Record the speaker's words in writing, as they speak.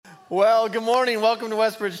Well, good morning. Welcome to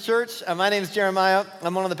Westbridge Church. My name is Jeremiah.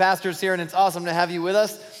 I'm one of the pastors here, and it's awesome to have you with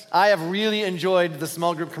us. I have really enjoyed the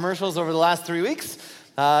small group commercials over the last 3 weeks.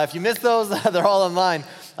 If you missed those, they're all online.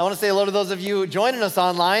 I want to say hello to those of you joining us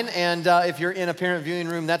online, and if you're in a parent viewing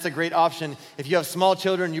room, that's a great option. If you have small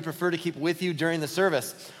children, you prefer to keep with you during the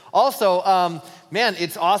service. Also, man,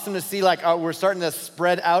 it's awesome to see we're starting to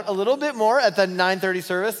spread out a little bit more at the 9:30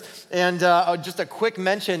 service. And just a quick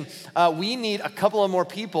mention, we need a couple of more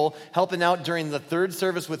people helping out during the third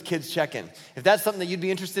service with Kids Check-In. If that's something that you'd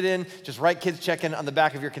be interested in, just write Kids Check-In on the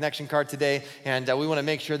back of your connection card today. And we want to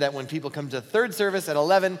make sure that when people come to third service at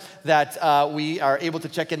 11, that we are able to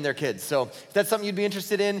check in their kids. So if that's something you'd be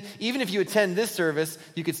interested in, even if you attend this service,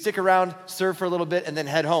 you could stick around, serve for a little bit, and then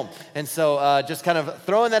head home. And so just kind of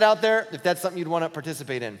throwing that out there, if that's something you'd want to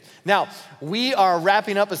participate in. Now, we are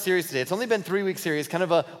wrapping up a series today. It's only been 3-week series, kind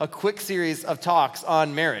of a quick series of talks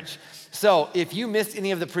on marriage. So if you missed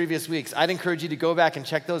any of the previous weeks, I'd encourage you to go back and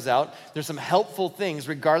check those out. There's some helpful things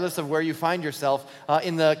regardless of where you find yourself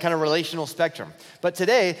in the kind of relational spectrum. But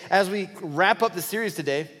today, as we wrap up the series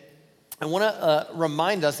today, I want to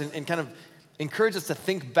remind us and kind of encourage us to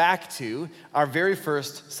think back to our very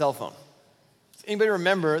first cell phone. Does anybody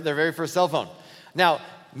remember their very first cell phone? Now,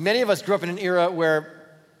 many of us grew up in an era where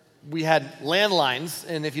we had landlines,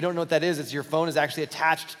 and if you don't know what that is, it's your phone is actually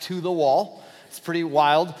attached to the wall. It's pretty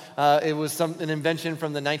wild. It was an invention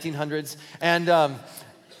from the 1900s,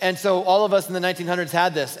 and so all of us in the 1900s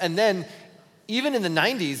had this. And then even in the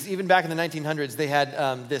 90s, even back in the 1900s, they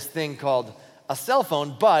had this thing called a cell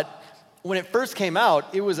phone, but when it first came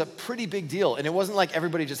out, it was a pretty big deal, and it wasn't like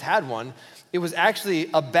everybody just had one. It was actually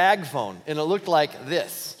a bag phone, and it looked like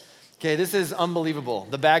this. Okay, this is unbelievable,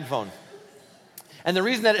 the bag phone. And the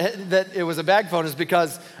reason that it was a bag phone is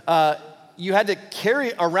because you had to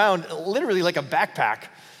carry around literally like a backpack,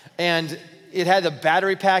 and it had a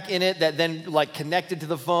battery pack in it that then connected to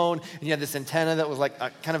the phone, and you had this antenna that was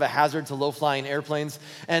kind of a hazard to low-flying airplanes.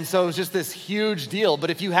 And so it was just this huge deal. But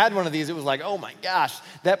if you had one of these, it was like, oh my gosh,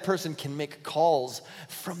 that person can make calls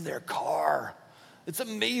from their car. It's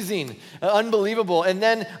amazing, unbelievable. And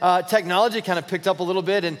then technology kind of picked up a little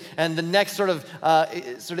bit, and the next sort of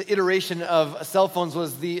iteration of cell phones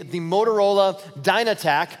was the Motorola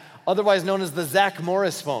Dynatac, otherwise known as the Zach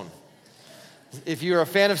Morris phone. If you're a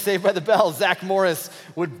fan of Saved by the Bell, Zach Morris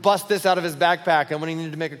would bust this out of his backpack and when he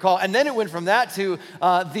needed to make a call. And then it went from that to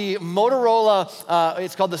the Motorola,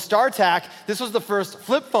 it's called the StarTAC. This was the first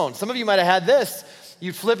flip phone. Some of you might have had this.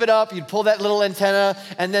 You'd flip it up, you'd pull that little antenna,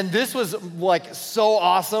 and then this was so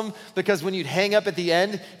awesome because when you'd hang up at the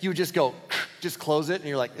end, you would just go, just close it, and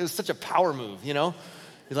you're like, it was such a power move, you know?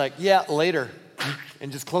 You're like, yeah, later,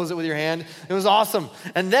 and just close it with your hand. It was awesome.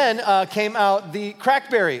 And then came out the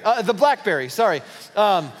BlackBerry, sorry.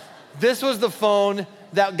 This was the phone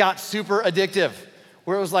that got super addictive,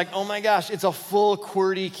 where it was like, oh my gosh, it's a full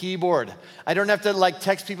QWERTY keyboard. I don't have to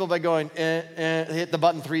text people by going, hit the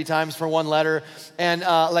button 3 times for one letter. And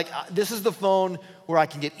this is the phone where I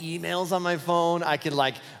can get emails on my phone. I can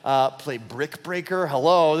play Brick Breaker.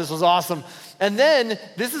 Hello, this was awesome. And then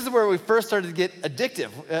this is where we first started to get addictive.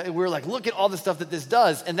 We were like, look at all the stuff that this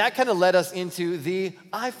does. And that kind of led us into the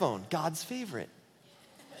iPhone, God's favorite.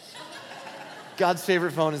 God's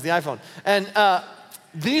favorite phone is the iPhone. And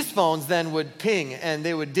these phones then would ping and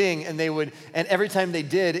they would ding and and every time they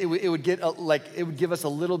did, it would give us a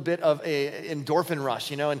little bit of a endorphin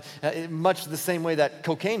rush, and much the same way that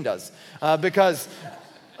cocaine does, because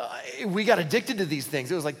we got addicted to these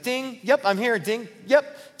things. It was like ding, yep, I'm here, ding,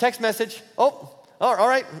 yep, text message, oh, all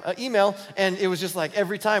right, email, and it was just like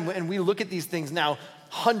every time. And we look at these things now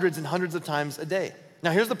hundreds and hundreds of times a day.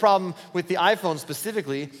 Now here's the problem with the iPhone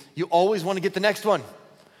specifically: you always want to get the next one.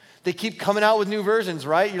 They keep coming out with new versions,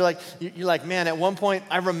 right? You're like, man, at one point,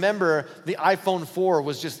 I remember the iPhone 4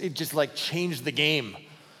 it just changed the game.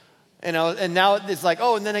 And now it's like,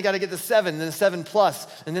 oh, and then I got to get the 7, then the 7 Plus,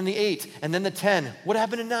 and then the 8, and then the 10. What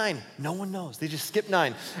happened to 9? No one knows. They just skipped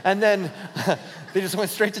 9. And then they just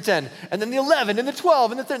went straight to 10. And then the 11, and the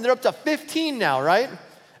 12, and the 13. They're up to 15 now, right?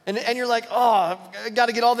 And you're like, oh, I got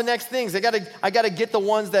to get all the next things. I got to get the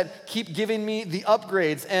ones that keep giving me the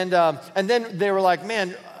upgrades. And then they were like,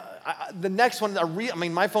 man, the next one,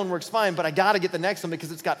 my phone works fine, but I got to get the next one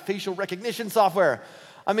because it's got facial recognition software.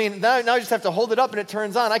 Now I just have to hold it up and it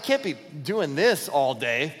turns on. I can't be doing this all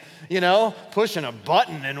day, pushing a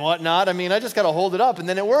button and whatnot. I just got to hold it up and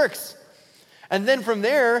then it works. And then from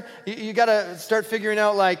there, you got to start figuring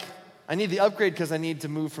out I need the upgrade because I need to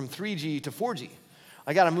move from 3G to 4G.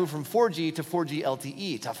 I got to move from 4G to 4G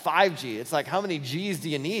LTE to 5G. It's like, how many G's do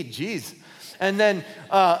you need? G's. And then,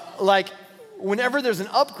 whenever there's an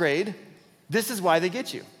upgrade, this is why they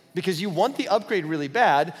get you. because you want the upgrade really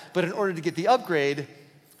bad, but in order to get the upgrade,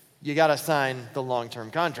 you got to sign the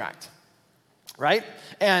long-term contract, right?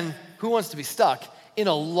 And who wants to be stuck in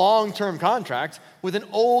a long-term contract with an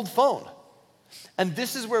old phone? And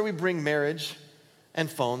this is where we bring marriage and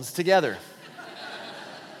phones together.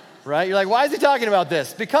 Right? You're like, why is he talking about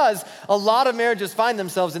this? Because a lot of marriages find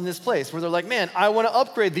themselves in this place where they're like, man, I want to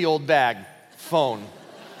upgrade the old bag phone.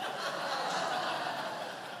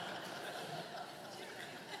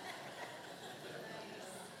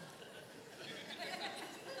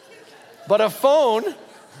 But a phone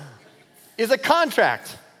is a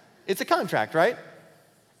contract. It's a contract, right?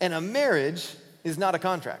 And a marriage is not a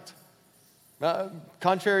contract.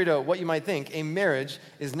 Contrary to what you might think, a marriage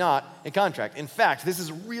is not a contract. In fact, this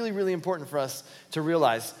is really, really important for us to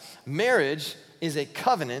realize. Marriage is a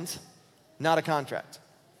covenant, not a contract.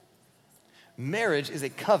 Marriage is a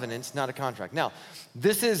covenant, not a contract. Now,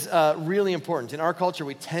 this is really important. In our culture,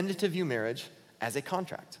 we tend to view marriage as a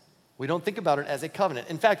contract. We don't think about it as a covenant.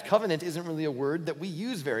 In fact, covenant isn't really a word that we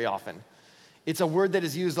use very often. It's a word that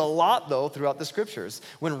is used a lot, though, throughout the scriptures.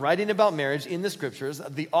 When writing about marriage in the scriptures,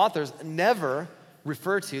 the authors never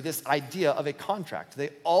refer to this idea of a contract.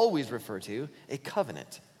 They always refer to a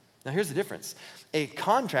covenant. Now, here's the difference. A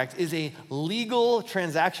contract is a legal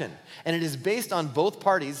transaction, and it is based on both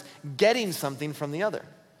parties getting something from the other.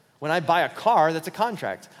 When I buy a car, that's a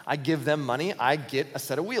contract. I give them money, I get a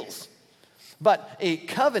set of wheels. But a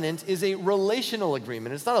covenant is a relational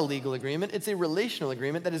agreement. It's not a legal agreement. It's a relational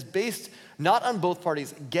agreement that is based not on both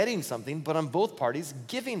parties getting something, but on both parties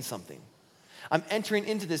giving something. I'm entering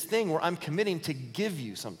into this thing where I'm committing to give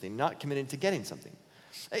you something, not committing to getting something.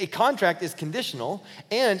 A contract is conditional,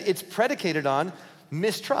 and it's predicated on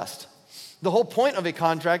mistrust. The whole point of a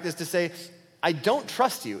contract is to say, I don't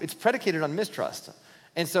trust you. It's predicated on mistrust.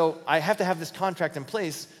 And so I have to have this contract in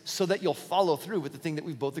place so that you'll follow through with the thing that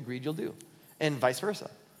we've both agreed you'll do, and vice versa.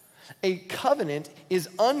 A covenant is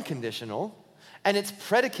unconditional, and it's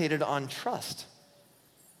predicated on trust.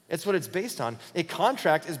 It's what it's based on. A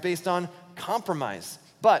contract is based on compromise.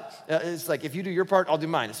 But it's like, if you do your part, I'll do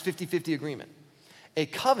mine. It's 50-50 agreement. A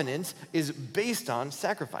covenant is based on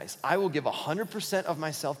sacrifice. I will give 100% of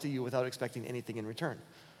myself to you without expecting anything in return.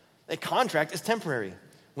 A contract is temporary.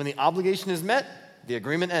 When the obligation is met, the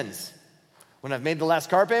agreement ends. When I've made the last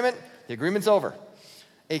car payment, the agreement's over.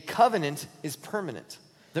 A covenant is permanent.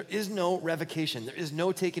 There is no revocation. There is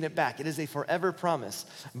no taking it back. It is a forever promise.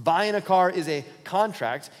 Buying a car is a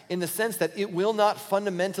contract in the sense that it will not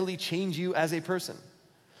fundamentally change you as a person.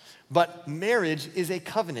 But marriage is a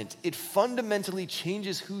covenant. It fundamentally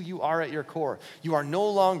changes who you are at your core. You are no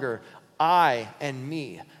longer I and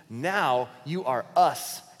me. Now you are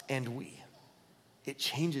us and we. It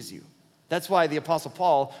changes you. That's why the Apostle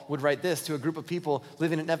Paul would write this to a group of people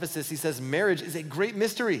living in Ephesus. He says, marriage is a great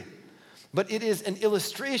mystery, but it is an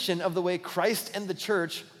illustration of the way Christ and the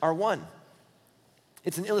church are one.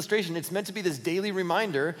 It's an illustration. It's meant to be this daily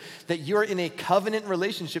reminder that you're in a covenant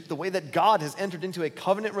relationship, the way that God has entered into a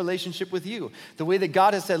covenant relationship with you. The way that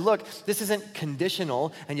God has said, look, this isn't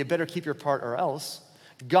conditional and you better keep your part or else.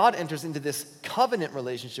 God enters into this covenant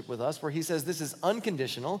relationship with us where he says this is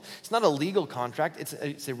unconditional. It's not a legal contract.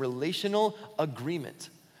 It's a relational agreement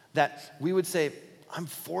that we would say, I'm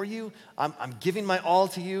for you. I'm giving my all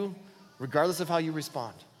to you, regardless of how you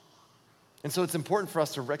respond. And so it's important for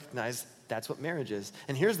us to recognize that's what marriage is.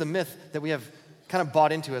 And here's the myth that we have kind of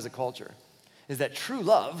bought into as a culture, is that true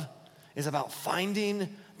love is about finding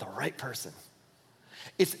the right person.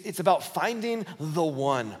 It's about finding the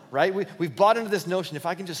one, right? We've bought into this notion, if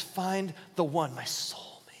I can just find the one, my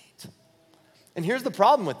soulmate. And here's the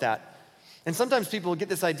problem with that. And sometimes people get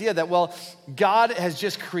this idea that, well, God has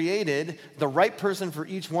just created the right person for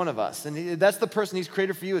each one of us. And that's the person he's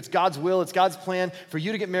created for you. It's God's will. It's God's plan for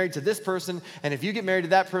you to get married to this person. And if you get married to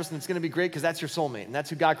that person, it's going to be great because that's your soulmate. And that's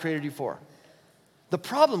who God created you for. The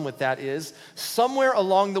problem with that is somewhere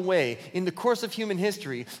along the way, in the course of human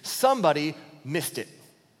history, somebody missed it.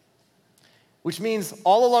 Which means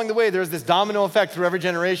all along the way, there's this domino effect through every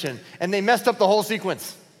generation. And they messed up the whole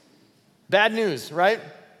sequence. Bad news, right?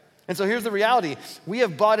 And so here's the reality. We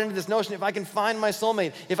have bought into this notion, if I can find my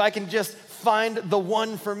soulmate, if I can just find the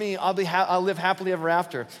one for me, I'll live happily ever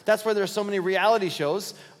after. That's why there's so many reality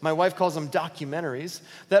shows, my wife calls them documentaries,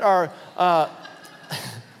 that are,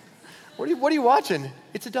 what are you watching?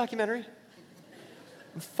 It's a documentary.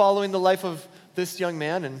 Following the life of this young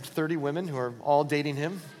man and 30 women who are all dating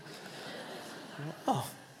him. Oh,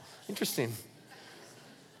 interesting.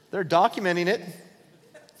 They're documenting it.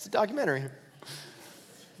 It's a documentary.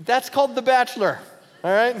 That's called The Bachelor,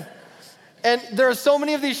 all right? And there are so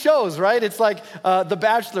many of these shows, right? It's like The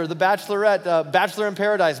Bachelor, The Bachelorette, Bachelor in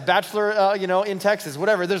Paradise, Bachelor, in Texas,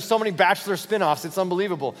 whatever. There's so many Bachelor spinoffs. It's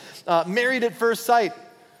unbelievable. Married at First Sight.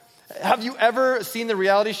 Have you ever seen the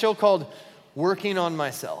reality show called Working on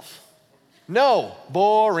Myself? No,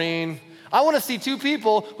 boring. I want to see two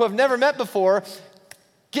people who have never met before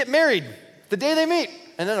get married the day they meet.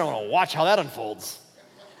 And then I want to watch how that unfolds.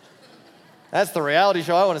 That's the reality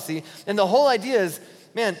show I want to see. And the whole idea is,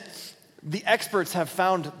 man, the experts have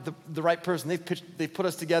found the right person. They've put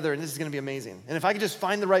us together, and this is going to be amazing. And if I can just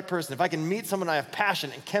find the right person, if I can meet someone I have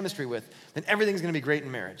passion and chemistry with, then everything's going to be great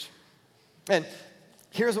in marriage. And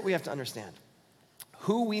here's what we have to understand.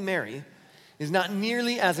 Who we marry is not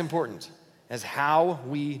nearly as important as how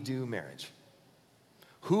we do marriage.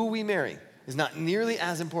 Who we marry is not nearly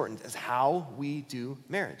as important as how we do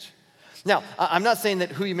marriage. Now, I'm not saying that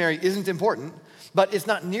who you marry isn't important, but it's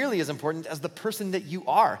not nearly as important as the person that you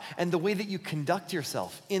are and the way that you conduct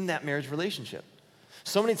yourself in that marriage relationship.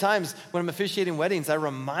 So many times when I'm officiating weddings, I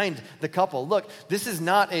remind the couple, look, this is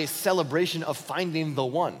not a celebration of finding the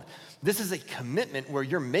one. This is a commitment where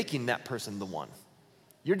you're making that person the one.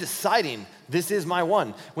 You're deciding, this is my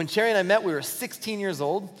one. When Sherry and I met, we were 16 years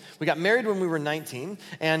old. We got married when we were 19,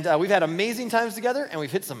 and we've had amazing times together, and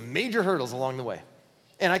we've hit some major hurdles along the way.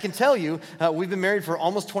 And I can tell you, we've been married for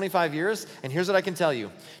almost 25 years, and here's what I can tell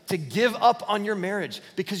you. To give up on your marriage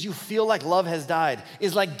because you feel like love has died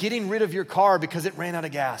is like getting rid of your car because it ran out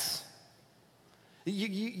of gas.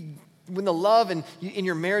 When the love in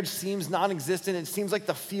your marriage seems non-existent, it seems like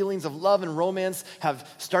the feelings of love and romance have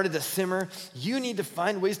started to simmer, you need to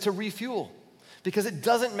find ways to refuel. Because it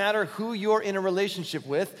doesn't matter who you're in a relationship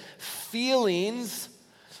with, feelings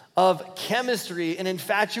of chemistry and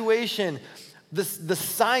infatuation, the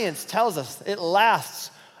science tells us it lasts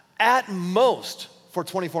at most for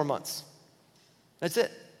 24 months. That's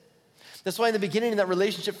it. That's why in the beginning that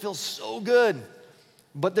relationship feels so good,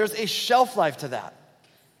 but there's a shelf life to that.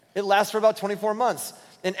 It lasts for about 24 months.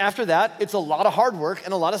 And after that, it's a lot of hard work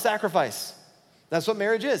and a lot of sacrifice. That's what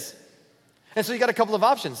marriage is. And so you got a couple of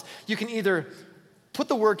options. You can either put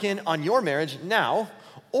the work in on your marriage now,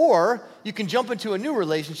 or you can jump into a new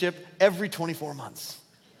relationship every 24 months.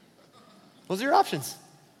 Those are your options.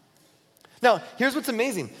 Now, here's what's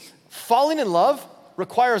amazing. Falling in love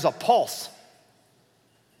requires a pulse.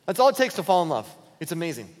 That's all it takes to fall in love. It's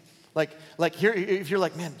amazing. Like here, if you're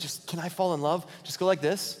like, man, can I fall in love? Just go like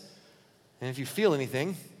this. And if you feel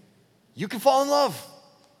anything, you can fall in love.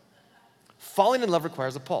 Falling in love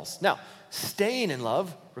requires a pulse. Now, staying in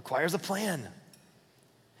love requires a plan.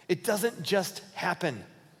 It doesn't just happen.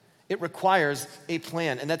 It requires a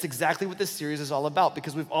plan. And that's exactly what this series is all about,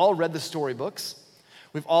 because we've all read the storybooks.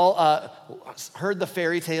 We've all heard the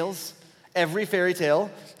fairy tales. Every fairy tale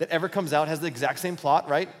that ever comes out has the exact same plot,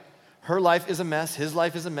 right? Her life is a mess, his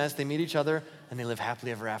life is a mess. They meet each other and they live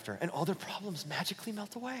happily ever after. And all their problems magically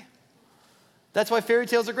melt away. That's why fairy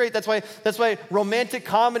tales are great. That's why romantic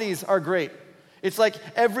comedies are great. It's like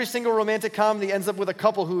every single romantic comedy ends up with a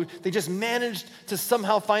couple who they just managed to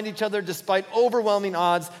somehow find each other despite overwhelming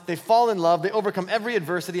odds. They fall in love, they overcome every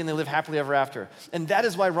adversity, and they live happily ever after. And that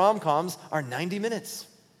is why rom-coms are 90 minutes.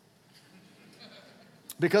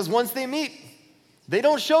 Because once they meet, they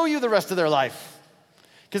don't show you the rest of their life.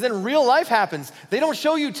 Because then real life happens. They don't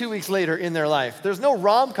show you 2 weeks later in their life. There's no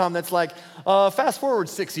rom-com that's like, fast forward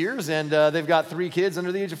 6 years and they've got 3 kids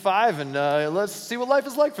under the age of 5 and let's see what life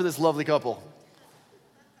is like for this lovely couple.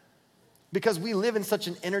 Because we live in such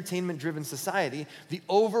an entertainment-driven society, the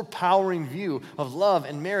overpowering view of love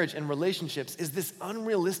and marriage and relationships is this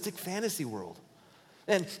unrealistic fantasy world.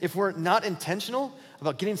 And if we're not intentional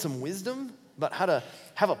about getting some wisdom about how to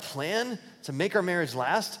have a plan to make our marriage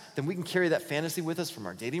last, then we can carry that fantasy with us from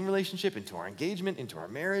our dating relationship into our engagement, into our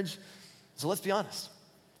marriage. So let's be honest.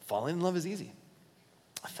 Falling in love is easy.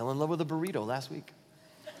 I fell in love with a burrito last week.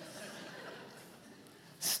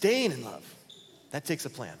 Staying in love, that takes a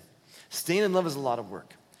plan. Staying in love is a lot of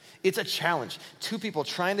work. It's a challenge. 2 people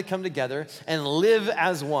trying to come together and live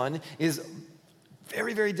as one is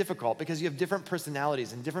very, very difficult because you have different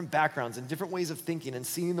personalities and different backgrounds and different ways of thinking and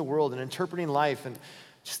seeing the world and interpreting life and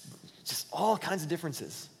just all kinds of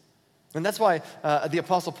differences. And that's why the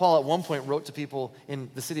Apostle Paul at one point wrote to people in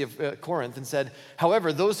the city of Corinth and said,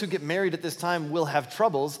 however, those who get married at this time will have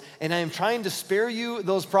troubles, and I am trying to spare you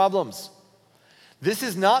those problems. This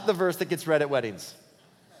is not the verse that gets read at weddings.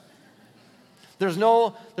 There's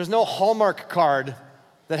no Hallmark card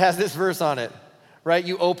that has this verse on it. Right?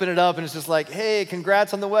 You open it up and it's just like, hey,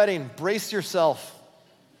 congrats on the wedding. Brace yourself.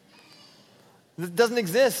 It doesn't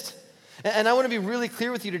exist. And I want to be really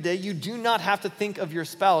clear with you today. You do not have to think of your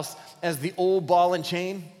spouse as the old ball and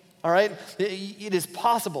chain All right? It is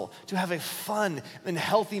possible to have a fun and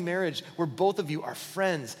healthy marriage where both of you are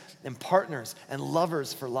friends and partners and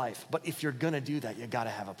lovers for life. But if you're gonna do that, you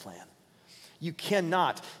gotta have a plan. You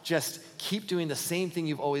cannot just keep doing the same thing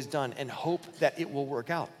you've always done and hope that it will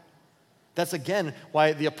work out. That's again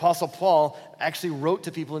why the Apostle Paul actually wrote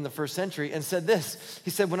to people in the first century and said this.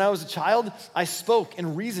 He said, when I was a child, I spoke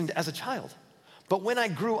and reasoned as a child. But when I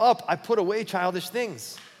grew up, I put away childish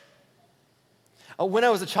things. When I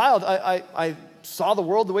was a child, I saw the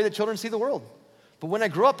world the way that children see the world. But when I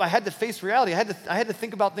grew up, I had to face reality. I had to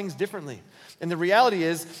think about things differently. And the reality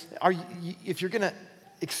is, if you're gonna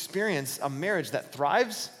experience a marriage that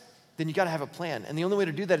thrives, then you gotta have a plan. And the only way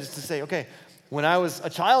to do that is to say, okay, when I was a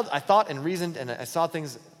child, I thought and reasoned and I saw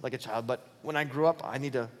things like a child, but when I grew up, I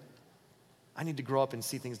need to grow up and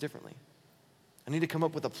see things differently. I need to come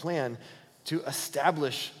up with a plan to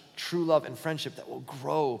establish true love and friendship that will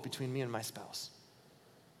grow between me and my spouse.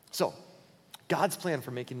 So, God's plan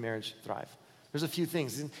for making marriage thrive. There's a few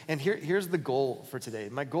things, and here's the goal for today.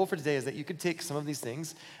 My goal for today is that you could take some of these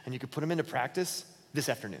things and you could put them into practice this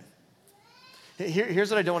afternoon. Here's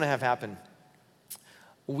what I don't want to have happen.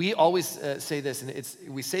 We always say this,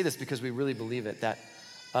 and we say this because we really believe it, that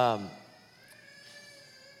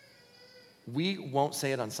we won't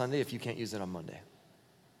say it on Sunday if you can't use it on Monday.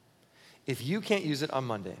 If you can't use it on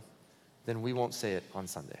Monday, then we won't say it on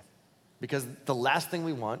Sunday. Because the last thing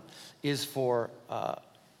we want is for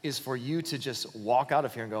you to just walk out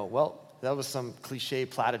of here and go, well, that was some cliche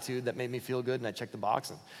platitude that made me feel good, and I checked the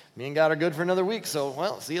box, and me and God are good for another week, so,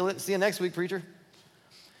 well, see you next week, preacher.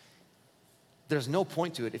 There's no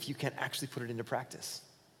point to it if you can't actually put it into practice.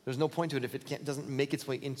 There's no point to it if it doesn't make its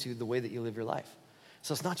way into the way that you live your life.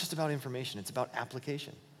 So it's not just about information, it's about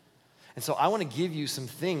application. And so I want to give you some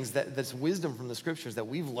things that's wisdom from the scriptures that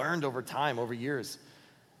we've learned over time, over years,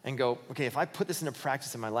 and go, okay, if I put this into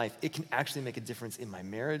practice in my life, it can actually make a difference in my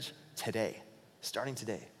marriage today, starting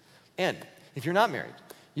today. And if you're not married,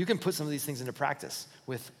 you can put some of these things into practice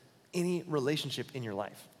with any relationship in your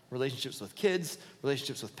life. Relationships with kids,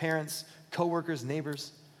 relationships with parents, coworkers,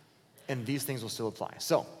 neighbors, and these things will still apply.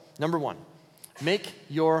 So, number one, make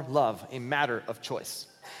your love a matter of choice.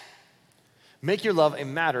 Make your love a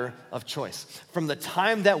matter of choice. From the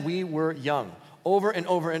time that we were young, over and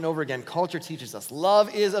over and over again, culture teaches us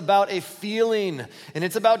love is about a feeling, and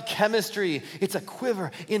it's about chemistry. It's a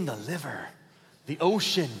quiver in the liver, the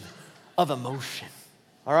ocean of emotion,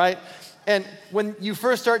 all right? And when you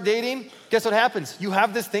first start dating, guess what happens? You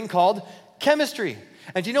have this thing called chemistry.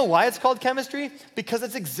 And do you know why it's called chemistry? Because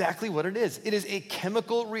it's exactly what it is. It is a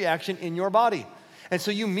chemical reaction in your body. And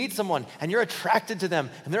so you meet someone, and you're attracted to them,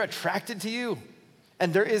 and they're attracted to you.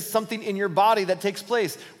 And there is something in your body that takes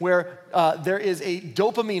place where there is a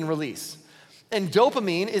dopamine release. And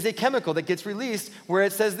dopamine is a chemical that gets released where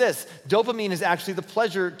it says this. Dopamine is actually the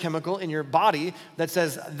pleasure chemical in your body that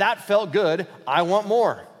says, that felt good, I want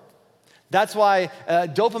more. That's why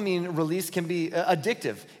dopamine release can be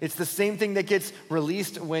addictive. It's the same thing that gets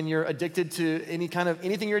released when you're addicted to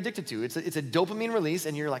anything you're addicted to. It's a dopamine release,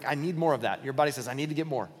 and you're like, I need more of that. Your body says, I need to get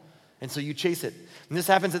more. And so you chase it. And this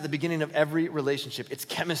happens at the beginning of every relationship. It's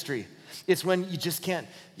chemistry. It's when you just can't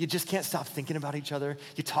stop thinking about each other.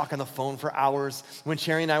 You talk on the phone for hours. When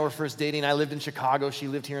Sherry and I were first dating, I lived in Chicago. She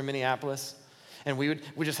lived here in Minneapolis. And we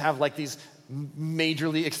just have like these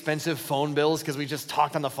majorly expensive phone bills because we just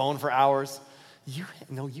talked on the phone for hours. You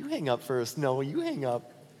hang up first. No, you hang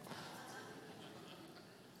up.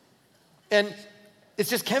 And it's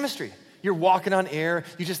just chemistry. You're walking on air.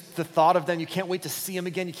 The thought of them, you can't wait to see them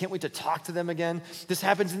again. You can't wait to talk to them again. This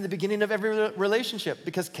happens in the beginning of every relationship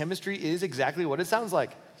because chemistry is exactly what it sounds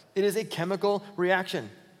like. It is a chemical reaction.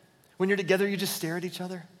 When you're together, you just stare at each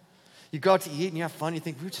other. You go out to eat and you have fun. You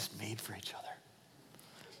think, we're just made for each other.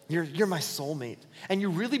 You're my soulmate. And you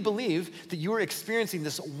really believe that you are experiencing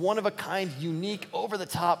this one-of-a-kind, unique,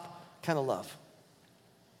 over-the-top kind of love.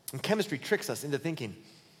 And chemistry tricks us into thinking,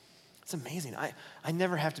 it's amazing. I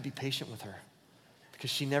never have to be patient with her because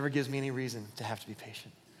she never gives me any reason to have to be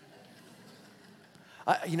patient.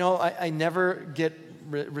 I never get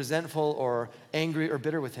resentful or angry or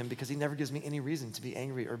bitter with him because he never gives me any reason to be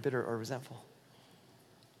angry or bitter or resentful.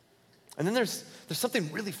 And then there's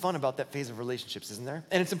something really fun about that phase of relationships, isn't there?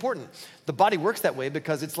 And it's important. The body works that way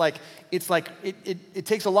because it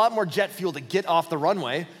takes a lot more jet fuel to get off the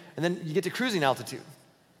runway, and then you get to cruising altitude.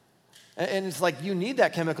 And it's like you need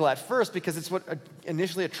that chemical at first because it's what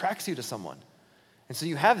initially attracts you to someone. And so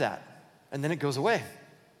you have that, and then it goes away,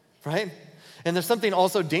 right? And there's something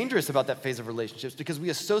also dangerous about that phase of relationships because we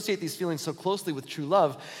associate these feelings so closely with true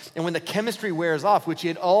love, and when the chemistry wears off, which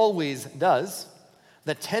it always does,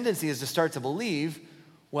 the tendency is to start to believe,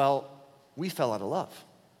 Well, we fell out of love.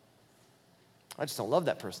 I just don't love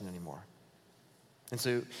that person anymore. And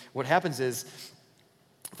so what happens is,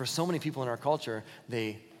 for so many people in our culture,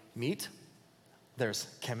 they meet, there's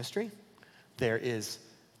chemistry, there is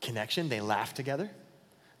connection, they laugh together,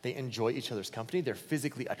 they enjoy each other's company, they're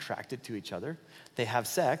physically attracted to each other, they have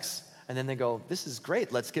sex, and then they go, this is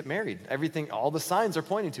great, let's get married. Everything, all the signs are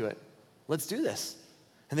pointing to it. Let's do this.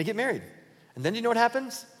 And they get married. And then you know what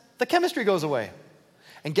happens? The chemistry goes away.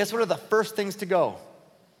 And guess what are the first things to go?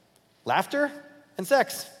 Laughter and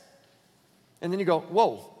sex. And then you go,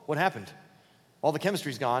 whoa, what happened? All the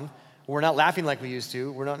chemistry's gone. We're not laughing like we used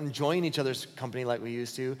to. We're not enjoying each other's company like we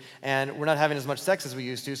used to. And we're not having as much sex as we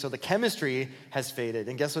used to. So the chemistry has faded.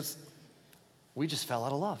 And guess what? We just fell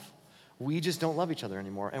out of love. We just don't love each other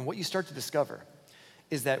anymore. And what you start to discover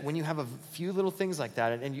is that when you have a few little things like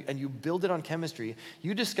that and you build it on chemistry,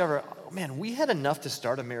 you discover, oh man, we had enough to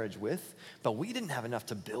start a marriage with, but we didn't have enough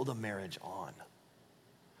to build a marriage on.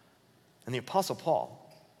 And the Apostle Paul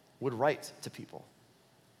would write to people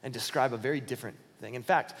and describe a very different thing. In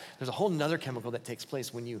fact, there's a whole nother chemical that takes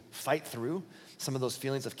place when you fight through some of those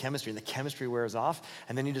feelings of chemistry and the chemistry wears off,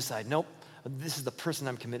 and then you decide, nope, this is the person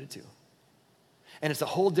I'm committed to. And it's a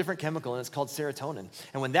whole different chemical, and it's called serotonin.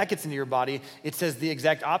 And when that gets into your body, it says the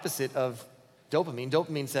exact opposite of dopamine.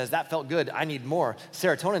 Dopamine says, that felt good, I need more.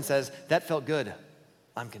 Serotonin says, that felt good,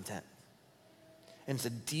 I'm content. And it's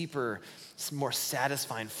a deeper, more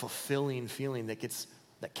satisfying, fulfilling feeling that gets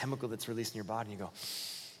that chemical that's released in your body, and you go,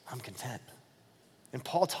 I'm content. And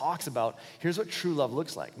Paul talks about, here's what true love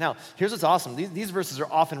looks like. Now, here's what's awesome. These verses are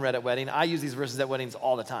often read at wedding. I use these verses at weddings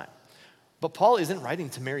all the time. But Paul isn't writing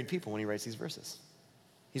to married people when he writes these verses.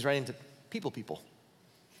 He's writing to people.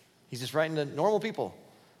 He's just writing to normal people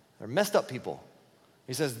or messed up people.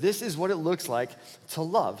 He says, this is what it looks like to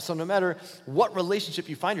love. So no matter what relationship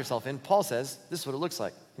you find yourself in, Paul says, this is what it looks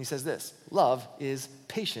like. And he says this, love is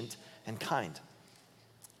patient and kind.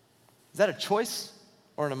 Is that a choice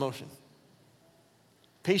or an emotion?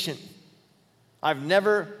 Patient. I've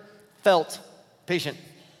never felt patient.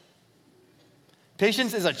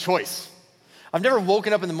 Patience is a choice. I've never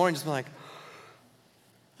woken up in the morning and just been like,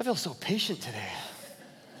 I feel so patient today.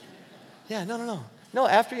 Yeah, no. No,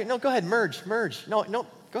 after you. No, go ahead, merge. No,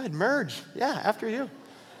 go ahead, merge. Yeah, after you.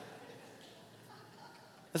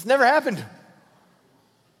 That's never happened.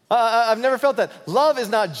 I've never felt that. Love is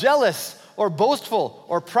not jealous or boastful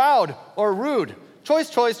or proud or rude. Choice.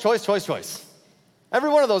 Every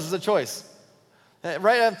one of those is a choice.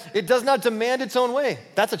 Right? It does not demand its own way.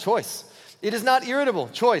 That's a choice. It is not irritable.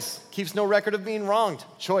 Choice. Keeps no record of being wronged.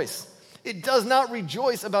 Choice. It does not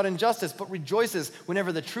rejoice about injustice, but rejoices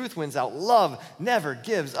whenever the truth wins out. Love never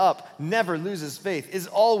gives up, never loses faith, is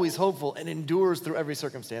always hopeful, and endures through every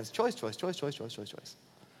circumstance. Choice.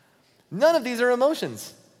 None of these are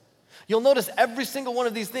emotions. You'll notice every single one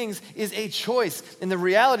of these things is a choice. And the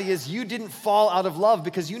reality is you didn't fall out of love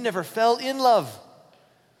because you never fell in love.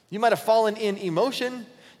 You might have fallen in emotion.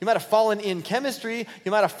 You might have fallen in chemistry.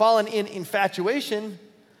 You might have fallen in infatuation.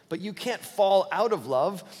 But you can't fall out of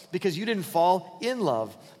love because you didn't fall in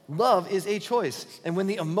love. Love is a choice. And when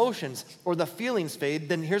the emotions or the feelings fade,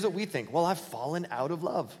 then here's what we think. Well, I've fallen out of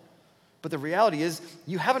love. But the reality is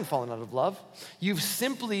you haven't fallen out of love. You've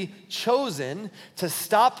simply chosen to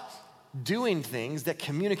stop doing things that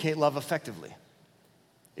communicate love effectively.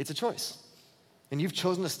 It's a choice. And you've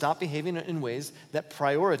chosen to stop behaving in ways that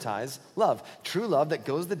prioritize love. True love that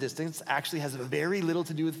goes the distance actually has very little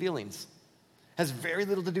to do with feelings. Has very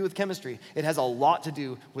little to do with chemistry. It has a lot to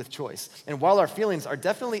do with choice. And while our feelings are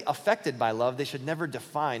definitely affected by love, they should never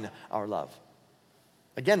define our love.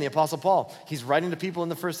 Again, the Apostle Paul, he's writing to people in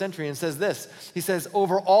the first century and says this. He says,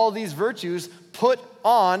 over all these virtues, put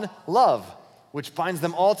on love, which binds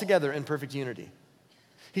them all together in perfect unity.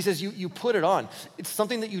 He says you put it on. It's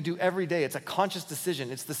something that you do every day. It's a conscious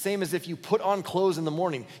decision. It's the same as if you put on clothes in the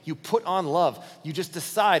morning. You put on love. You just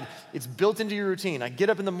decide. It's built into your routine. I get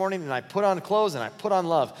up in the morning and I put on clothes and I put on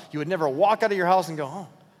love. You would never walk out of your house and go, oh,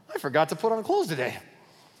 I forgot to put on clothes today.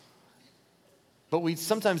 But we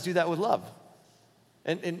sometimes do that with love.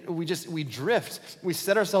 And we drift. We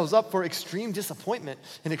set ourselves up for extreme disappointment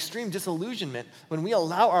and extreme disillusionment when we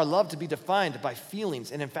allow our love to be defined by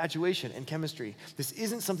feelings and infatuation and chemistry. This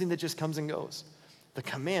isn't something that just comes and goes. The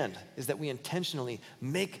command is that we intentionally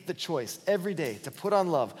make the choice every day to put on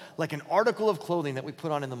love like an article of clothing that we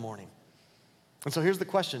put on in the morning. And so here's the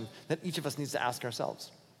question that each of us needs to ask ourselves.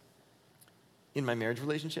 In my marriage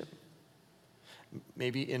relationship,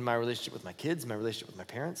 maybe in my relationship with my kids, my relationship with my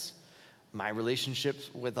parents, my relationships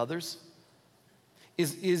with others,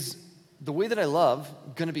 is the way that I love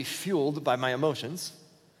going to be fueled by my emotions,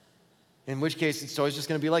 in which case it's always just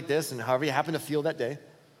going to be like this and however you happen to feel that day?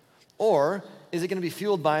 Or is it going to be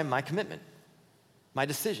fueled by my commitment, my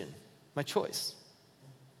decision, my choice?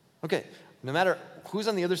 Okay, no matter who's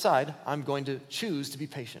on the other side, I'm going to choose to be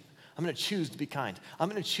patient. I'm going to choose to be kind. I'm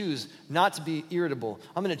going to choose not to be irritable.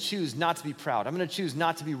 I'm going to choose not to be proud. I'm going to choose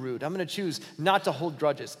not to be rude. I'm going to choose not to hold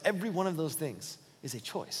grudges. Every one of those things is a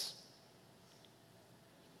choice.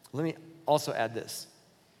 Let me also add this.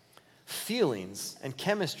 Feelings and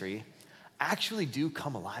chemistry actually do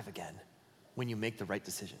come alive again when you make the right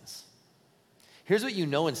decisions. Here's what you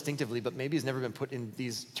know instinctively, but maybe has never been put in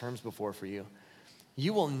these terms before for you.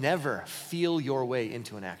 You will never feel your way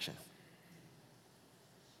into an action.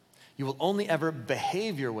 You will only ever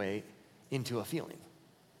behave your way into a feeling.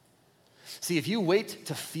 See, if you wait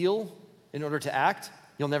to feel in order to act,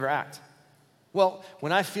 you'll never act. Well,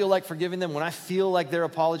 when I feel like forgiving them, when I feel like their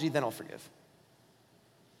apology, then I'll forgive.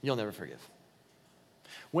 You'll never forgive.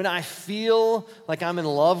 When I feel like I'm in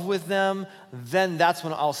love with them, then that's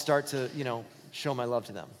when I'll start to, show my love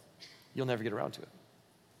to them. You'll never get around to it.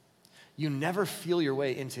 You never feel your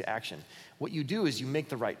way into action. What you do is you make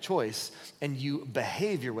the right choice and you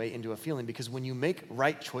behave your way into a feeling, because when you make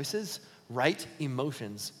right choices, right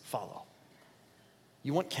emotions follow.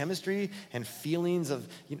 You want chemistry and feelings of,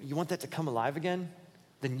 you want that to come alive again,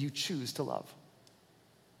 then you choose to love.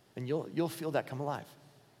 And you'll feel that come alive.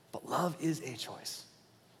 But love is a choice.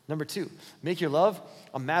 Number 2, make your love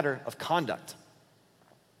a matter of conduct.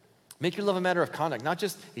 Make your love a matter of conduct, not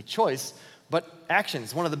just a choice, but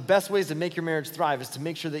actions. One of the best ways to make your marriage thrive is to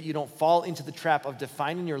make sure that you don't fall into the trap of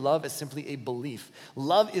defining your love as simply a belief.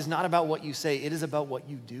 Love is not about what you say, it is about what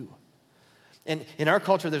you do. And in our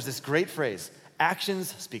culture, there's this great phrase,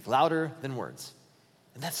 actions speak louder than words.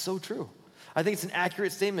 And that's so true. I think it's an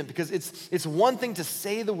accurate statement, because it's one thing to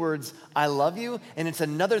say the words, I love you, and it's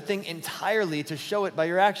another thing entirely to show it by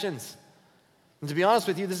your actions. And to be honest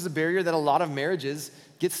with you, this is a barrier that a lot of marriages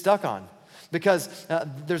get stuck on, because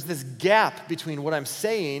there's this gap between what I'm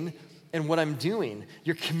saying and what I'm doing.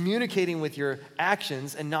 You're communicating with your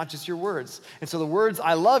actions and not just your words. And so the words,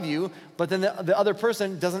 I love you, but then the other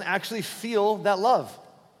person doesn't actually feel that love.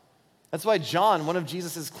 That's why John, one of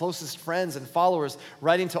Jesus' closest friends and followers,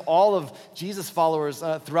 writing to all of Jesus' followers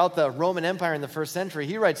throughout the Roman Empire in the first century,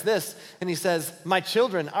 he writes this, and he says, my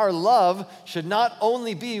children, our love should not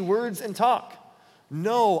only be words and talk.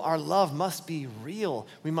 No, our love must be real.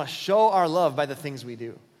 We must show our love by the things we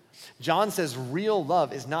do. John says real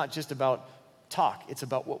love is not just about talk. It's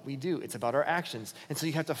about what we do. It's about our actions. And so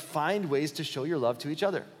you have to find ways to show your love to each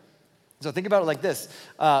other. So think about it like this.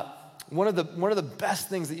 One of the best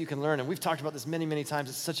things that you can learn, and we've talked about this many, many times,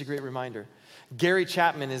 it's such a great reminder. Gary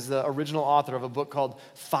Chapman is the original author of a book called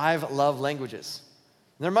 5 Love Languages.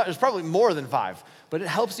 There's probably more than 5, but it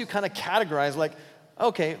helps you kind of categorize like,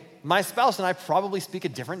 okay, my spouse and I probably speak a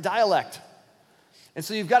different dialect. And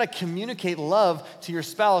so you've got to communicate love to your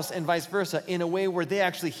spouse and vice versa in a way where they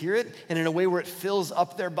actually hear it and in a way where it fills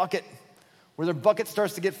up their bucket, where their bucket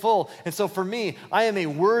starts to get full. And so for me, I am a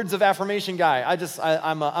words of affirmation guy.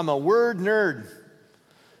 I'm a word nerd.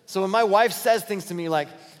 So when my wife says things to me like,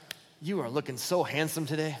 you are looking so handsome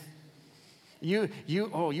today. You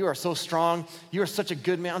are so strong. You are such a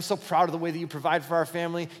good man. I'm so proud of the way that you provide for our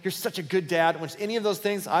family. You're such a good dad. When it's any of those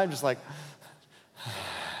things, I'm just like,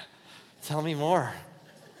 tell me more.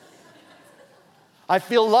 I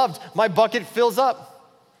feel loved. My bucket fills up.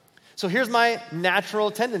 So here's my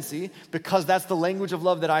natural tendency, because that's the language of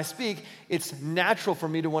love that I speak. It's natural for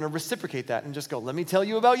me to want to reciprocate that and just go, let me tell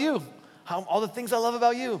you about you, all the things I love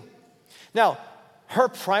about you. Now, her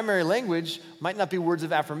primary language might not be words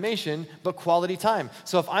of affirmation, but quality time.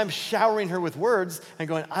 So if I'm showering her with words and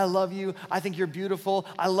going, I love you, I think you're beautiful,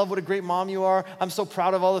 I love what a great mom you are, I'm so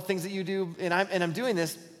proud of all the things that you do, and I'm doing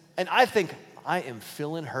this, and I think I am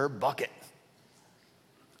filling her bucket.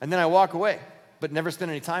 And then I walk away, but never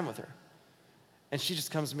spend any time with her. And she just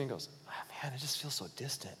comes to me and goes, oh, man, I just feel so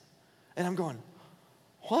distant. And I'm going,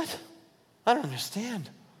 what? I don't understand.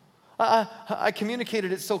 I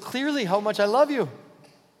communicated it so clearly how much I love you.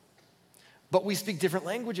 But we speak different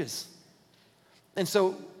languages. And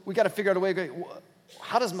so we got to figure out a way,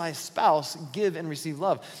 how does my spouse give and receive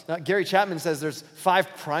love? Gary Chapman says there's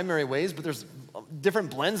 5 primary ways, but there's different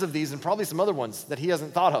blends of these and probably some other ones that he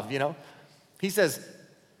hasn't thought of, He says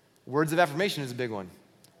words of affirmation is a big one.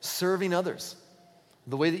 Serving others,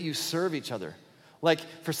 the way that you serve each other. Like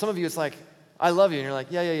for some of you, it's like, I love you. And you're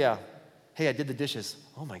like, yeah. Hey, I did the dishes.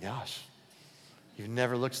 Oh my gosh, you've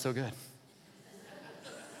never looked so good.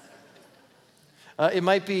 It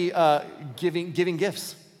might be giving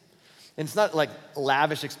gifts. And it's not like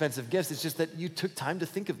lavish, expensive gifts. It's just that you took time to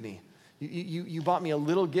think of me. You bought me a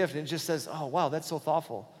little gift, and it just says, oh, wow, that's so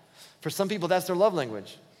thoughtful. For some people, that's their love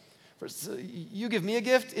language. You give me a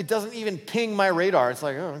gift, it doesn't even ping my radar. It's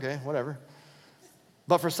like, oh, okay, whatever.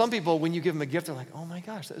 But for some people, when you give them a gift, they're like, oh my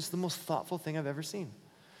gosh, that is the most thoughtful thing I've ever seen.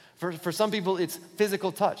 For some people, it's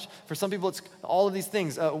physical touch. For some people, it's all of these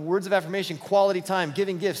things, words of affirmation, quality time,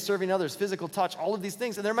 giving gifts, serving others, physical touch, all of these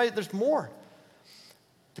things. And there's more.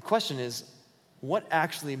 The question is, what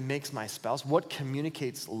actually makes my spouse, what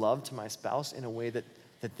communicates love to my spouse in a way that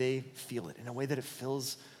they feel it, in a way that it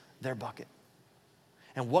fills their bucket?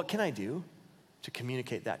 And what can I do to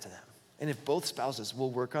communicate that to them? And if both spouses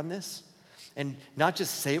will work on this, and not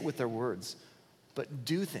just say it with their words, but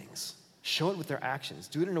do things, show it with their actions,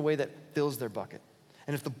 do it in a way that fills their bucket.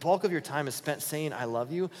 And if the bulk of your time is spent saying, I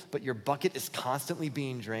love you, but your bucket is constantly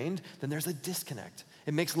being drained, then there's a disconnect.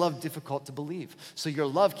 It makes love difficult to believe. So your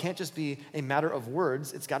love can't just be a matter of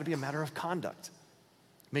words, it's got to be a matter of conduct.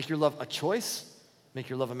 Make your love a choice, make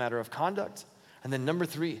your love a matter of conduct. And then number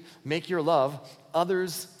 3, make your love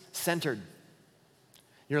others-centered.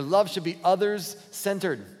 Your love should be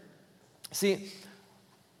others-centered. See,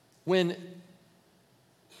 when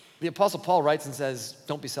the Apostle Paul writes and says,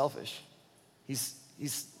 don't be selfish, he's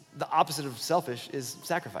the opposite of selfish is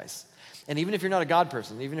sacrifice. And even if you're not a God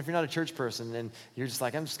person, even if you're not a church person, and you're just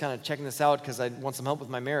like, I'm just kind of checking this out because I want some help with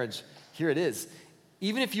my marriage, here it is.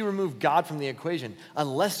 Even if you remove God from the equation,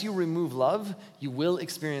 unless you remove love, you will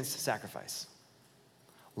experience sacrifice.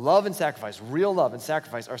 Love and sacrifice, real love and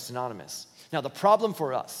sacrifice are synonymous. Now, the problem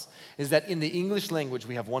for us is that in the English language,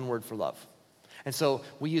 we have one word for love. And so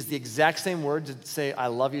we use the exact same word to say, I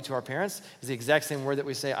love you to our parents. It's the exact same word that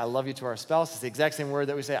we say, I love you to our spouse. It's the exact same word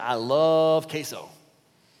that we say, I love queso.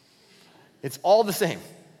 It's all the same.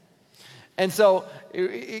 And so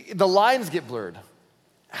the lines get blurred.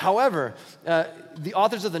 However, the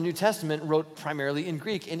authors of the New Testament wrote primarily in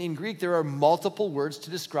Greek. And in Greek, there are multiple words to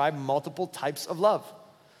describe multiple types of love.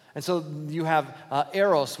 And so you have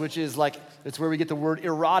eros, which is like, it's where we get the word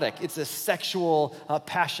erotic. It's a sexual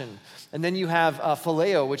passion. And then you have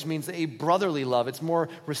phileo, which means a brotherly love. It's more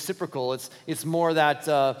reciprocal. It's more that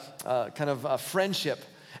kind of friendship.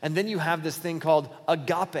 And then you have this thing called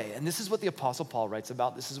agape. And this is what the Apostle Paul writes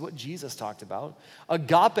about. This is what Jesus talked about.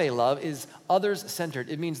 Agape love is others-centered.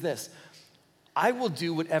 It means this: I will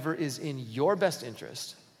do whatever is in your best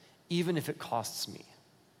interest, even if it costs me.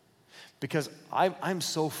 Because I'm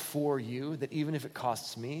so for you that even if it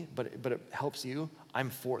costs me, but it helps you,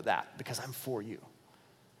 I'm for that because I'm for you.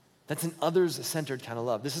 That's an others-centered kind of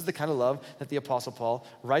love. This is the kind of love that the Apostle Paul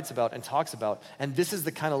writes about and talks about. And this is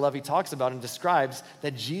the kind of love he talks about and describes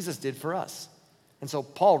that Jesus did for us. And so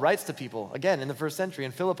Paul writes to people, again, in the first century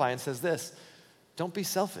in Philippi and says this: don't be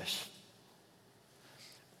selfish.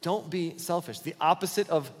 Don't be selfish. The opposite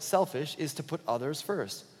of selfish is to put others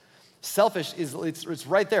first. Selfish it's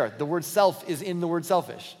right there. The word self is in the word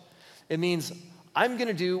selfish. It means I'm going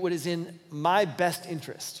to do what is in my best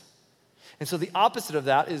interest. And so the opposite of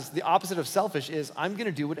that is, the opposite of selfish is I'm going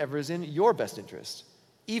to do whatever is in your best interest,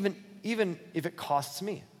 even if it costs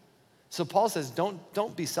me. So Paul says,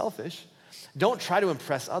 don't be selfish. Don't try to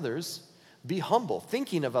impress others. Be humble,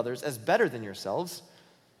 thinking of others as better than yourselves.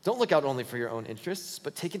 Don't look out only for your own interests,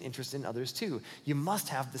 but take an interest in others too. You must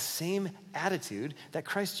have the same attitude that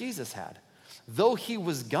Christ Jesus had. Though he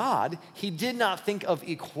was God, he did not think of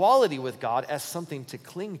equality with God as something to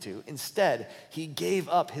cling to. Instead, he gave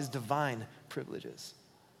up his divine privileges.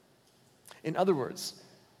 In other words,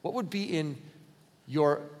 what would be in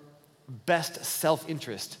your best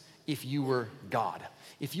self-interest if you were God?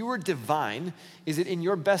 If you were divine, is it in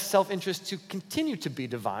your best self-interest to continue to be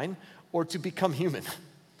divine or to become human?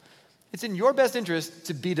 It's in your best interest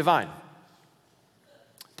to be divine.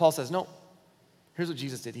 Paul says, no. Here's what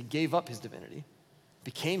Jesus did. He gave up his divinity,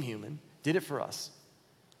 became human, did it for us.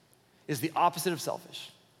 Is the opposite of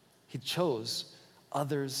selfish. He chose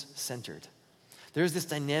others-centered. There's this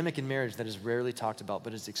dynamic in marriage that is rarely talked about,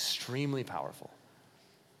 but is extremely powerful.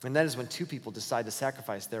 And that is when two people decide to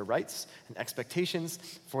sacrifice their rights and expectations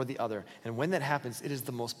for the other. And when that happens, it is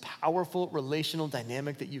the most powerful relational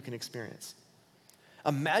dynamic that you can experience.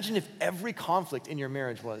 Imagine if every conflict in your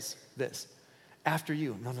marriage was this: after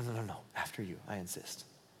you. No. After you, I insist.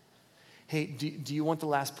 Hey, do you want the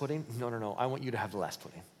last pudding? No. I want you to have the last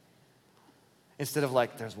pudding. Instead of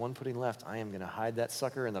like, there's one pudding left, I am going to hide that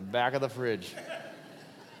sucker in the back of the fridge.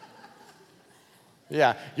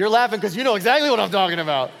 Yeah, you're laughing because you know exactly what I'm talking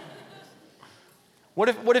about. What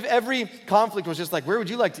if every conflict was just like, where would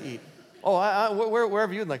you like to eat? Oh,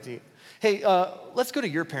 wherever you'd like to eat. Hey, let's go to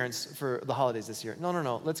your parents for the holidays this year.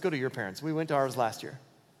 No, let's go to your parents. We went to ours last year.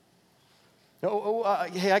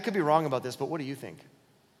 Hey, I could be wrong about this, but what do you think?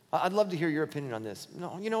 I'd love to hear your opinion on this.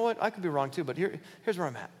 No, you know what? I could be wrong too, but here's where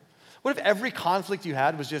I'm at. What if every conflict you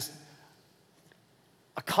had was just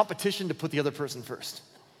a competition to put the other person first?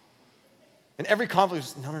 And every conflict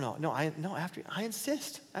was, after you. I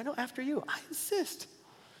insist. I know after you. I insist.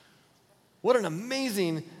 What an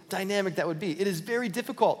amazing dynamic that would be. It is very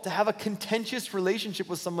difficult to have a contentious relationship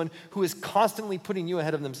with someone who is constantly putting you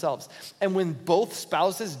ahead of themselves. And when both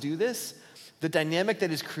spouses do this, the dynamic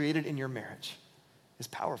that is created in your marriage is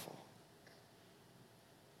powerful.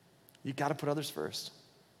 You got to put others first.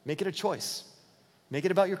 Make it a choice. Make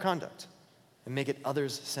it about your conduct. And make it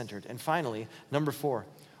others-centered. And finally, number 4,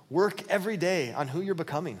 work every day on who you're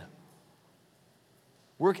becoming.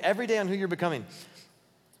 Work every day on who you're becoming.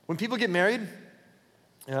 When people get married,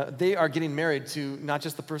 they are getting married to not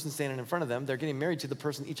just the person standing in front of them, they're getting married to the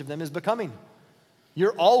person each of them is becoming.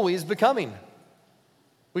 You're always becoming,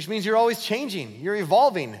 which means you're always changing, you're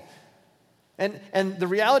evolving. And the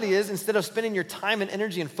reality is, instead of spending your time and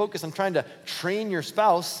energy and focus on trying to train your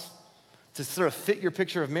spouse to sort of fit your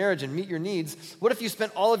picture of marriage and meet your needs, what if you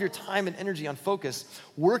spent all of your time and energy on focus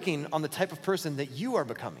working on the type of person that you are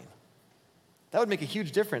becoming? That would make a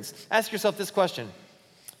huge difference. Ask yourself this question.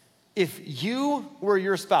 If you were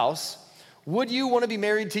your spouse, would you want to be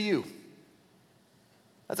married to you?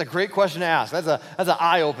 That's a great question to ask. That's an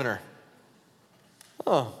eye-opener.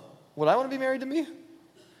 Oh, would I want to be married to me?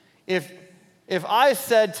 If I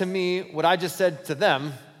said to me what I just said to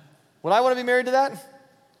them, would I want to be married to that?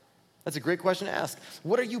 That's a great question to ask.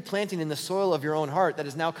 What are you planting in the soil of your own heart that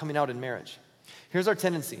is now coming out in marriage? Here's our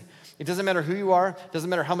tendency. It doesn't matter who you are. It doesn't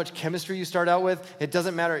matter how much chemistry you start out with. It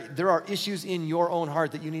doesn't matter. There are issues in your own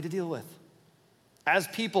heart that you need to deal with. As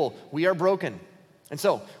people, we are broken. And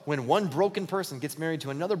so when one broken person gets married to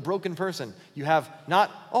another broken person, you have not,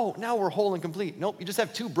 now we're whole and complete. Nope, you just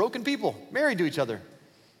have 2 broken people married to each other.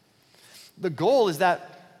 The goal is that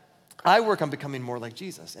I work on becoming more like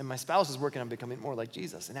Jesus, and my spouse is working on becoming more like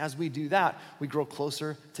Jesus. And as we do that, we grow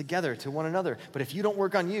closer together to one another. But if you don't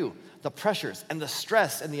work on you, the pressures and the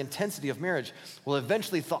stress and the intensity of marriage will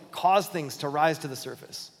eventually cause things to rise to the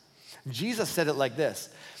surface. Jesus said it like this.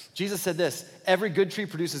 Jesus said this, every good tree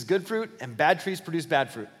produces good fruit, and bad trees produce bad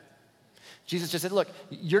fruit. Jesus just said, look,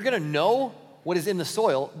 you're going to know what is in the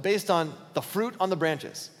soil based on the fruit on the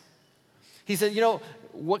branches. He said,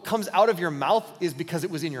 what comes out of your mouth is because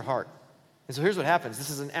it was in your heart. And so here's what happens. This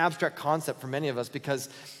is an abstract concept for many of us because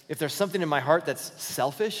if there's something in my heart that's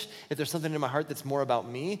selfish, if there's something in my heart that's more about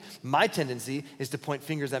me, my tendency is to point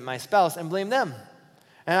fingers at my spouse and blame them.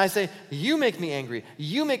 And I say, you make me angry.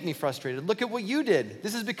 You make me frustrated. Look at what you did.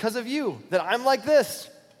 This is because of you that I'm like this.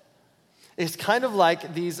 It's kind of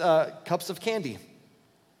like these cups of candy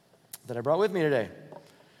that I brought with me today.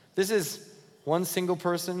 This is one single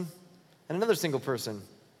person and another single person.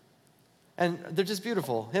 And they're just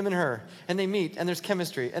beautiful, him and her. And they meet, and there's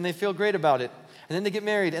chemistry, and they feel great about it. And then they get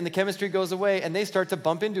married, and the chemistry goes away, and they start to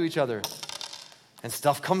bump into each other. And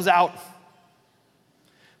stuff comes out.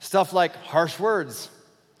 Stuff like harsh words.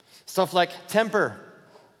 Stuff like temper.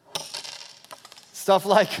 Stuff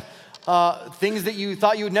like things that you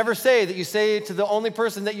thought you would never say, that you say to the only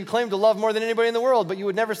person that you claim to love more than anybody in the world, but you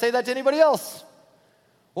would never say that to anybody else.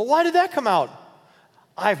 Well, why did that come out?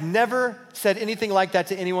 I've never said anything like that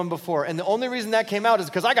to anyone before. And the only reason that came out is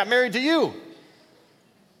because I got married to you.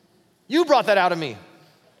 You brought that out of me.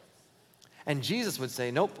 And Jesus would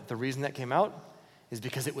say, nope, the reason that came out is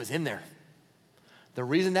because it was in there. The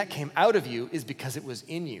reason that came out of you is because it was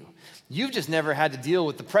in you. You've just never had to deal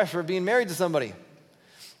with the pressure of being married to somebody.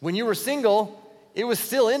 When you were single, it was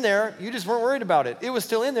still in there. You just weren't worried about it. It was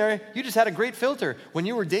still in there. You just had a great filter. When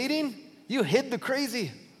you were dating, you hid the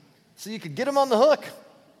crazy so you could get them on the hook.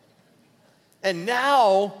 And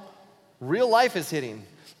now, real life is hitting.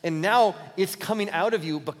 And now, it's coming out of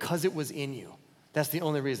you because it was in you. That's the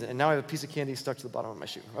only reason. And now I have a piece of candy stuck to the bottom of my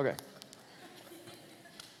shoe. Okay.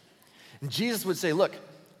 And Jesus would say, look,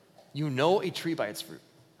 you know a tree by its fruit.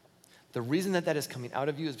 The reason that is coming out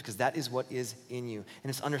of you is because that is what is in you.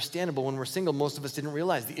 And it's understandable when we're single, most of us didn't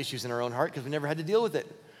realize the issues in our own heart because we never had to deal with it.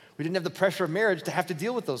 We didn't have the pressure of marriage to have to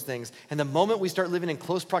deal with those things. And the moment we start living in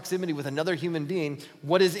close proximity with another human being,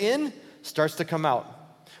 what is in starts to come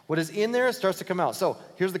out. What is in there starts to come out. So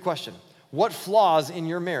here's the question. What flaws in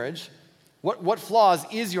your marriage, what flaws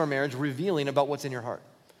is your marriage revealing about what's in your heart?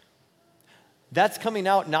 That's coming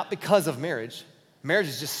out not because of marriage. Marriage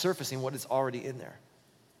is just surfacing what is already in there.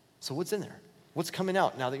 So what's in there? What's coming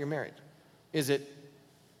out now that you're married?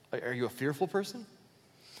 Are you a fearful person?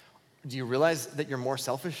 Do you realize that you're more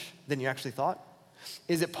selfish than you actually thought?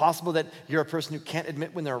 Is it possible that you're a person who can't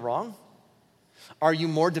admit when they're wrong? Are you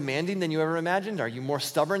more demanding than you ever imagined? Are you more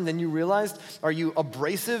stubborn than you realized? Are you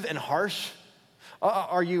abrasive and harsh?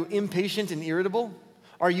 Are you impatient and irritable?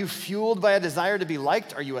 Are you fueled by a desire to be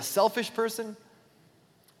liked? Are you a selfish person?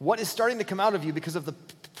 What is starting to come out of you because of the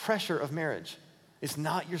pressure of marriage? It's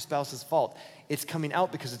not your spouse's fault. It's coming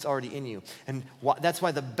out because it's already in you. And that's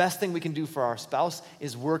why the best thing we can do for our spouse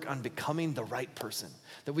is work on becoming the right person,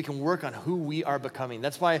 that we can work on who we are becoming.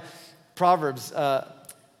 That's why Proverbs,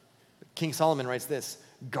 King Solomon writes this: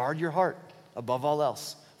 guard your heart above all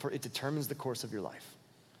else, for it determines the course of your life.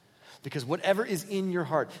 Because whatever is in your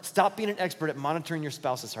heart, stop being an expert at monitoring your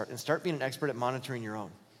spouse's heart and start being an expert at monitoring your own.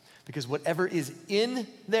 Because whatever is in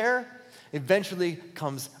there eventually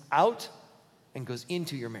comes out and goes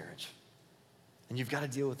into your marriage. And you've got to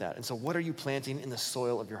deal with that. And so what are you planting in the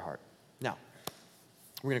soil of your heart? Now,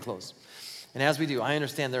 we're going to close. And as we do, I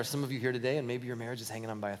understand there are some of you here today and maybe your marriage is hanging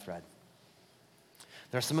on by a thread.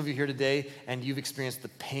 There are some of you here today and you've experienced the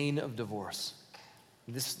pain of divorce.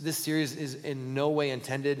 This series is in no way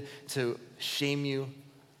intended to shame you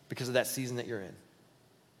because of that season that you're in.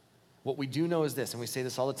 What we do know is this, and we say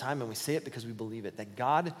this all the time, and we say it because we believe it, that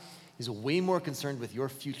God is way more concerned with your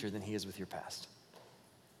future than he is with your past.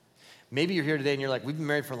 Maybe you're here today and you're like, we've been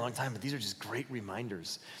married for a long time, but these are just great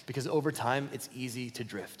reminders because over time, it's easy to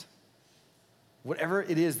drift. Whatever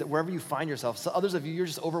it is, that wherever you find yourself, so others of you, you're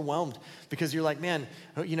just overwhelmed because you're like, man,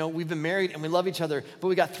 we've been married and we love each other, but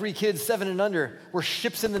we got 3 kids, 7 and under. We're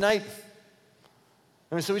ships in the night.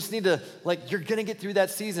 So we just need to, you're going to get through that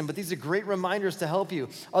season, but these are great reminders to help you.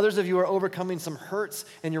 Others of you are overcoming some hurts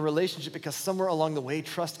in your relationship because somewhere along the way,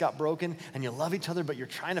 trust got broken and you love each other, but you're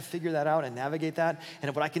trying to figure that out and navigate that.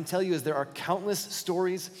 And what I can tell you is there are countless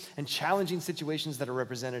stories and challenging situations that are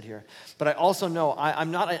represented here. But I also know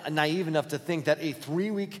I'm not naive enough to think that a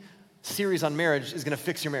 3-week series on marriage is going to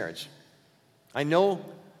fix your marriage. I know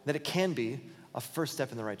that it can be a first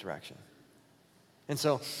step in the right direction. And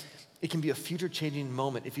so it can be a future-changing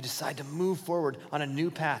moment if you decide to move forward on a new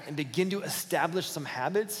path and begin to establish some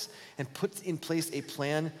habits and put in place a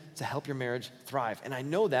plan to help your marriage thrive. And I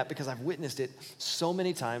know that because I've witnessed it so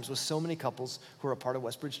many times with so many couples who are a part of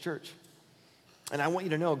Westbridge Church. And I want you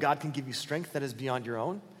to know God can give you strength that is beyond your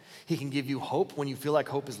own. He can give you hope when you feel like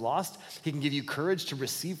hope is lost. He can give you courage to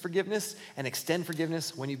receive forgiveness and extend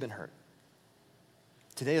forgiveness when you've been hurt.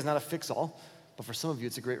 Today is not a fix-all, but for some of you,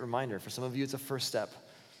 it's a great reminder. For some of you, it's a first step.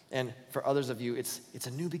 And for others of you, it's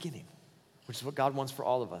a new beginning, which is what God wants for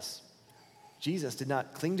all of us. Jesus did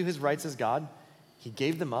not cling to his rights as God. He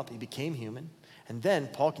gave them up. He became human. And then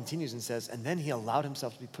Paul continues and says, and then he allowed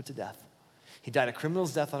himself to be put to death. He died a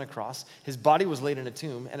criminal's death on a cross. His body was laid in a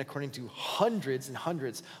tomb. And according to hundreds and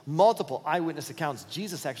hundreds, multiple eyewitness accounts,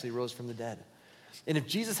 Jesus actually rose from the dead. And if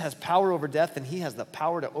Jesus has power over death, then he has the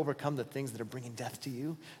power to overcome the things that are bringing death to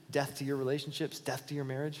you, death to your relationships, death to your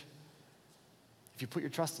marriage. If you put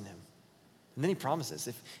your trust in him. And then he promises,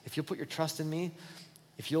 if you'll put your trust in me,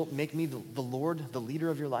 if you'll make me the Lord, the leader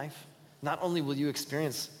of your life, not only will you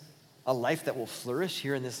experience a life that will flourish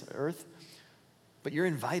here in this earth, but you're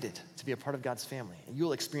invited to be a part of God's family. And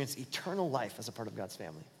you'll experience eternal life as a part of God's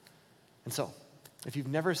family. And so, if you've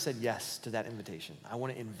never said yes to that invitation, I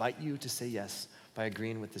want to invite you to say yes by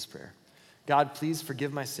agreeing with this prayer. God, please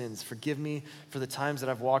forgive my sins. Forgive me for the times that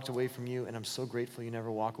I've walked away from you, and I'm so grateful you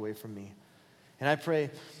never walk away from me. And I pray,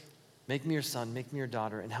 make me your son, make me your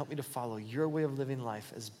daughter, and help me to follow your way of living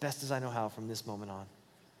life as best as I know how from this moment on.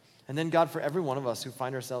 And then, God, for every one of us who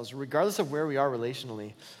find ourselves, regardless of where we are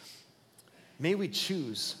relationally, may we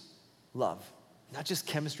choose love. Not just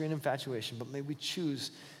chemistry and infatuation, but may we choose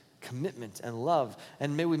commitment and love.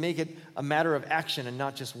 And may we make it a matter of action and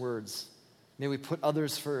not just words. May we put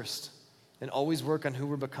others first and always work on who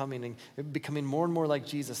we're becoming and becoming more and more like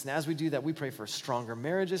Jesus. And as we do that, we pray for stronger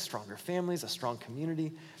marriages, stronger families, a strong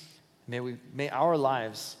community. May our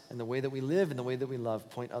lives and the way that we live and the way that we love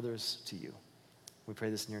point others to you. We pray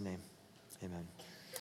this in your name. Amen.